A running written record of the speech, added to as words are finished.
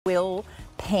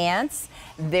pants.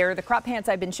 They're the crop pants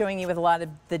I've been showing you with a lot of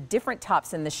the different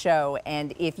tops in the show.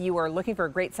 And if you are looking for a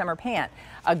great summer pant,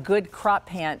 a good crop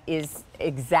pant is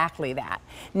exactly that.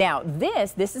 Now,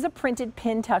 this is a printed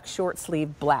Pintuck short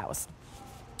sleeve blouse.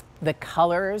 The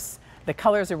colors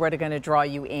are what are going to draw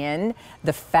you in.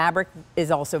 The fabric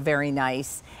is also very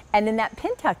nice. And then that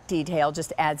Pintuck detail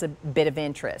just adds a bit of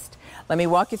interest. Let me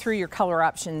walk you through your color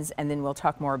options and then we'll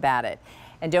talk more about it.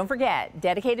 And don't forget,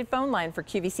 dedicated phone line for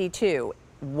QVC 2,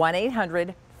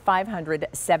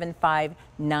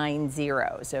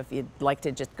 1-800-500-7590. So if you'd like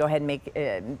to just go ahead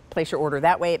and place your order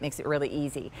that way, it makes it really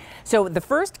easy. So the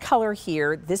first color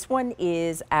here, this one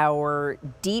is our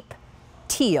deep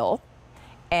teal.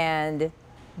 And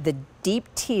the deep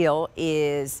teal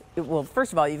is, well,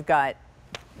 first of all, you've got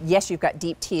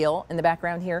deep teal in the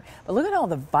background here, but look at all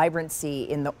the vibrancy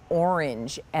in the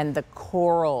orange and the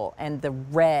coral and the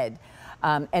red.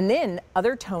 And then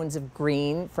other tones of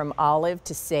green from olive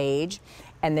to sage,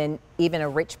 and then even a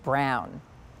rich brown.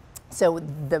 So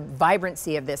the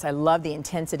vibrancy of this, I love the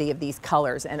intensity of these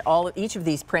colors and each of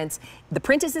these prints. The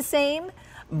print is the same,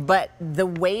 but the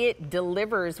way it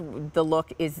delivers the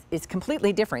look is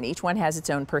completely different. Each one has its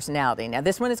own personality. Now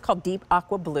this one is called Deep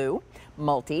Aqua Blue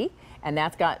Multi, and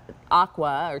that's got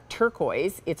aqua or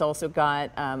turquoise. It's also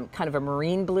got kind of a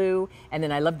marine blue, and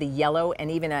then I love the yellow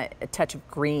and even a touch of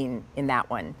green in that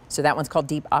one. So that one's called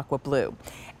Deep Aqua Blue.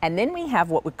 And then we have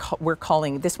what we're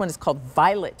calling, this one is called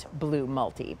Violet Blue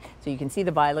Multi. So you can see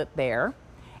the violet there,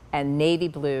 and navy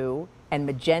blue, and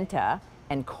magenta,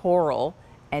 and coral,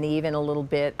 and even a little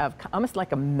bit of almost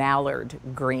like a mallard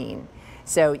green.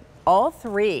 So all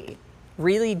three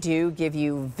really do give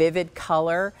you vivid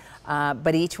color,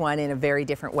 but each one in a very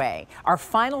different way. Our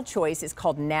final choice is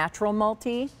called Natural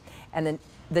Multi, and then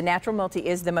the Natural Multi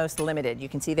is the most limited. You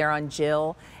can see there on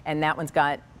Jill, and that one's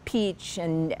got peach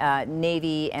and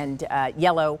navy and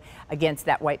yellow against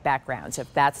that white background. So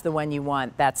if that's the one you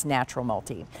want, that's Natural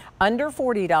Multi. Under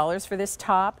 $40 for this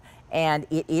top. And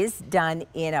it is done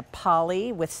in a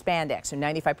poly with spandex, so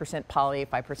 95% poly,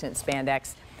 5%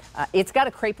 spandex. It's got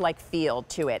a crepe-like feel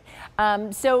to it.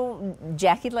 So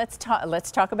Jackie, let's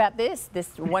talk about this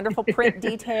wonderful print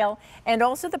detail, and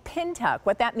also the Pintuck,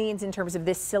 what that means in terms of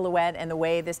this silhouette and the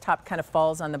way this top kind of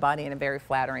falls on the body in a very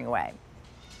flattering way.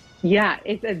 Yeah,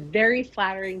 it's a very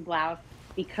flattering blouse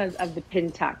because of the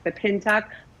Pintuck. The Pintuck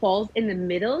falls in the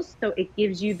middle, so it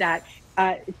gives you that,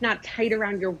 it's not tight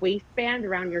around your waistband,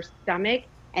 around your stomach,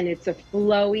 and it's a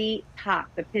flowy top.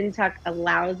 The Pintuck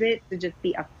allows it to just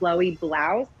be a flowy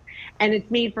blouse, and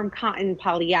it's made from cotton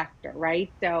polyester,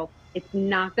 right? So it's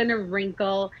not gonna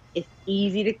wrinkle, it's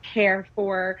easy to care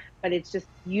for, but it's just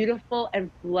beautiful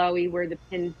and flowy where the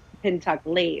Pintuck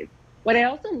lays. What I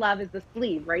also love is the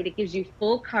sleeve, right? It gives you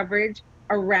full coverage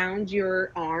around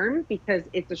your arm because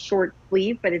it's a short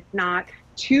sleeve, but it's not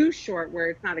too short where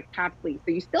it's not a cap sleeve.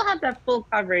 So you still have that full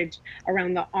coverage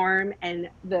around the arm, and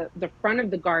the front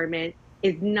of the garment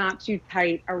is not too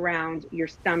tight around your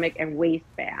stomach and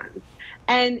waistband.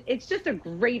 And it's just a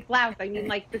great blouse. I mean,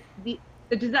 like the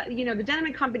design, you know, the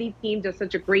Denim Company team does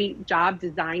such a great job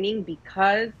designing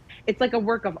because it's like a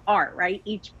work of art, right?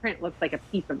 Each print looks like a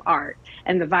piece of art,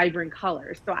 and the vibrant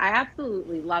colors. So I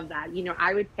absolutely love that. You know,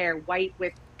 I would pair white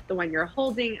with the one you're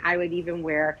holding. I would even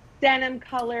wear denim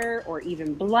color or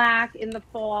even black in the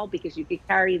fall because you could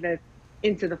carry this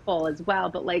into the fall as well.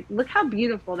 But like, look how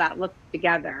beautiful that looks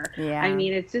together. Yeah. I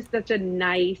mean, it's just such a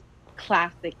nice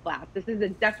classic blouse. This is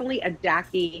definitely a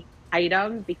Jackie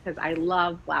item because I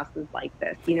love blouses like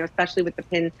this, you know, especially with the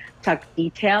Pintuck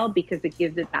detail because it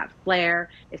gives it that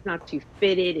flair. It's not too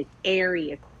fitted, it's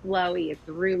airy, it's flowy, it's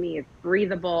roomy, it's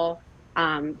breathable.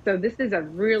 So this is a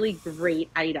really great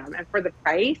item. And for the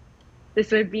price, this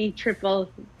would be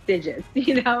triple digits,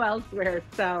 you know, elsewhere.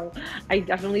 So I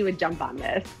definitely would jump on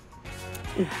this.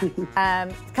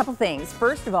 A couple things.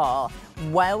 First of all,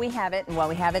 while we have it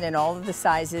in all of the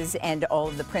sizes and all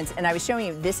of the prints, and I was showing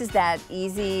you, this is that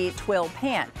easy twill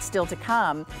pant still to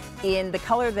come in the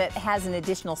color that has an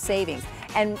additional savings.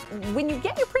 And when you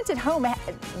get your prints at home,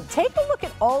 take a look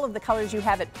at all of the colors you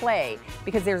have at play,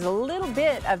 because there's a little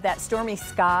bit of that stormy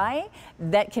sky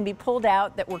that can be pulled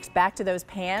out that works back to those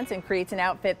pants and creates an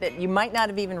outfit that you might not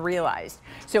have even realized.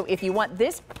 So if you want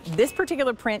this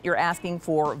particular print, you're asking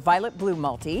for Violet Blue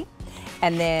Multi.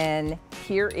 And then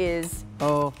here is,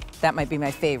 oh, that might be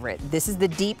my favorite. This is the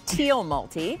Deep Teal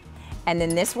Multi. And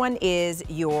then this one is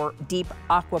your Deep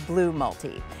Aqua Blue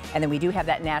Multi. And then we do have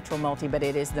that Natural Multi, but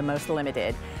it is the most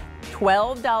limited.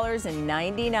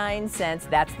 $12.99.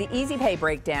 That's the easy pay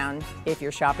breakdown if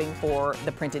you're shopping for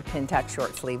the printed Pintuck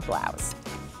short sleeve blouse.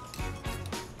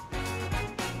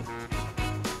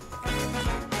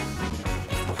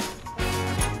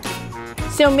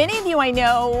 So many of you I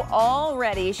know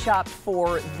already shop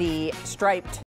for the striped